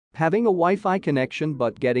Having a Wi-Fi connection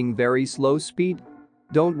but getting very slow speed?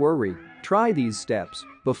 Don't worry, try these steps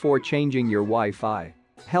before changing your Wi-Fi.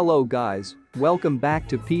 Hello guys, welcome back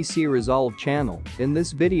to PC Resolve channel. In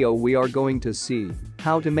this video we are going to see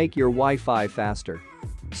how to make your Wi-Fi faster.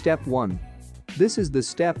 Step 1. This is the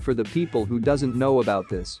step for the people who doesn't know about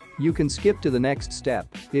this. You can skip to the next step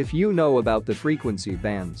if you know about the frequency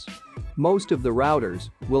bands. Most of the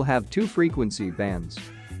routers will have two frequency bands,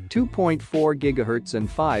 2.4 GHz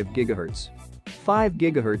and 5 GHz. 5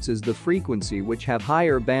 GHz is the frequency which have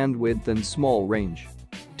higher bandwidth and small range.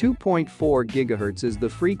 2.4 GHz is the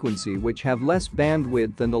frequency which have less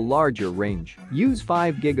bandwidth and a larger range. Use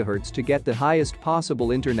 5 GHz to get the highest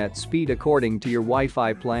possible internet speed according to your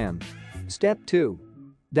Wi-Fi plan. Step 2.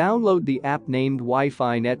 Download the app named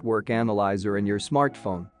Wi-Fi Network Analyzer in your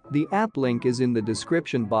smartphone. The app link is in the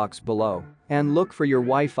description box below. And look for your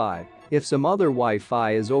Wi-Fi. If some other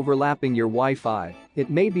Wi-Fi is overlapping your Wi-Fi, it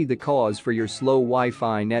may be the cause for your slow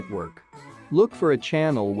Wi-Fi network. Look for a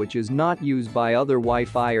channel which is not used by other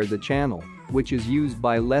Wi-Fi or the channel which is used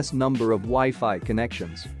by less number of Wi-Fi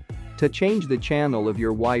connections. To change the channel of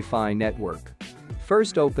your Wi-Fi network,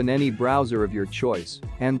 first open any browser of your choice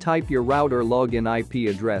and type your router login IP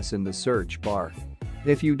address in the search bar.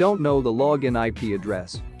 If you don't know the login IP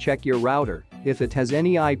address, check your router if it has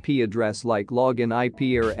any IP address like login IP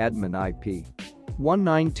or admin IP.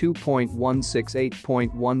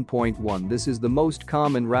 192.168.1.1. This is the most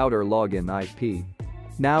common router login IP.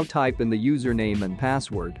 Now type in the username and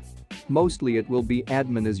password. Mostly it will be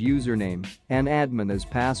admin as username and admin as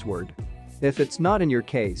password. If it's not in your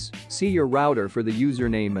case, see your router for the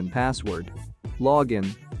username and password.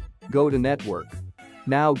 Login. Go to network.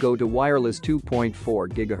 Now go to wireless 2.4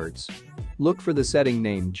 GHz. Look for the setting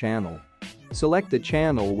named channel. Select the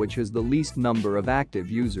channel which has the least number of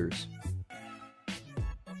active users.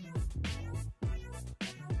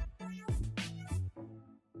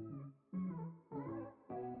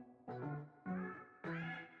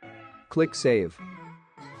 Click Save.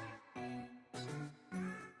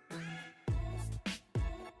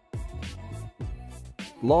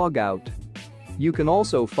 Log out. You can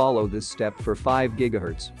also follow this step for 5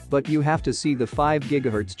 GHz, but you have to see the 5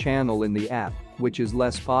 GHz channel in the app, which is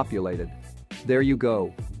less populated. There you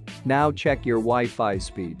go. Now check your Wi-Fi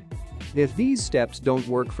speed. If these steps don't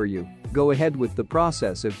work for you, go ahead with the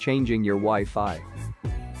process of changing your Wi-Fi.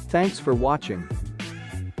 Thanks for watching.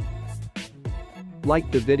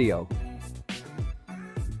 Like the video.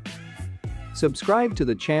 Subscribe to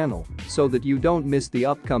the channel so that you don't miss the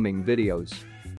upcoming videos.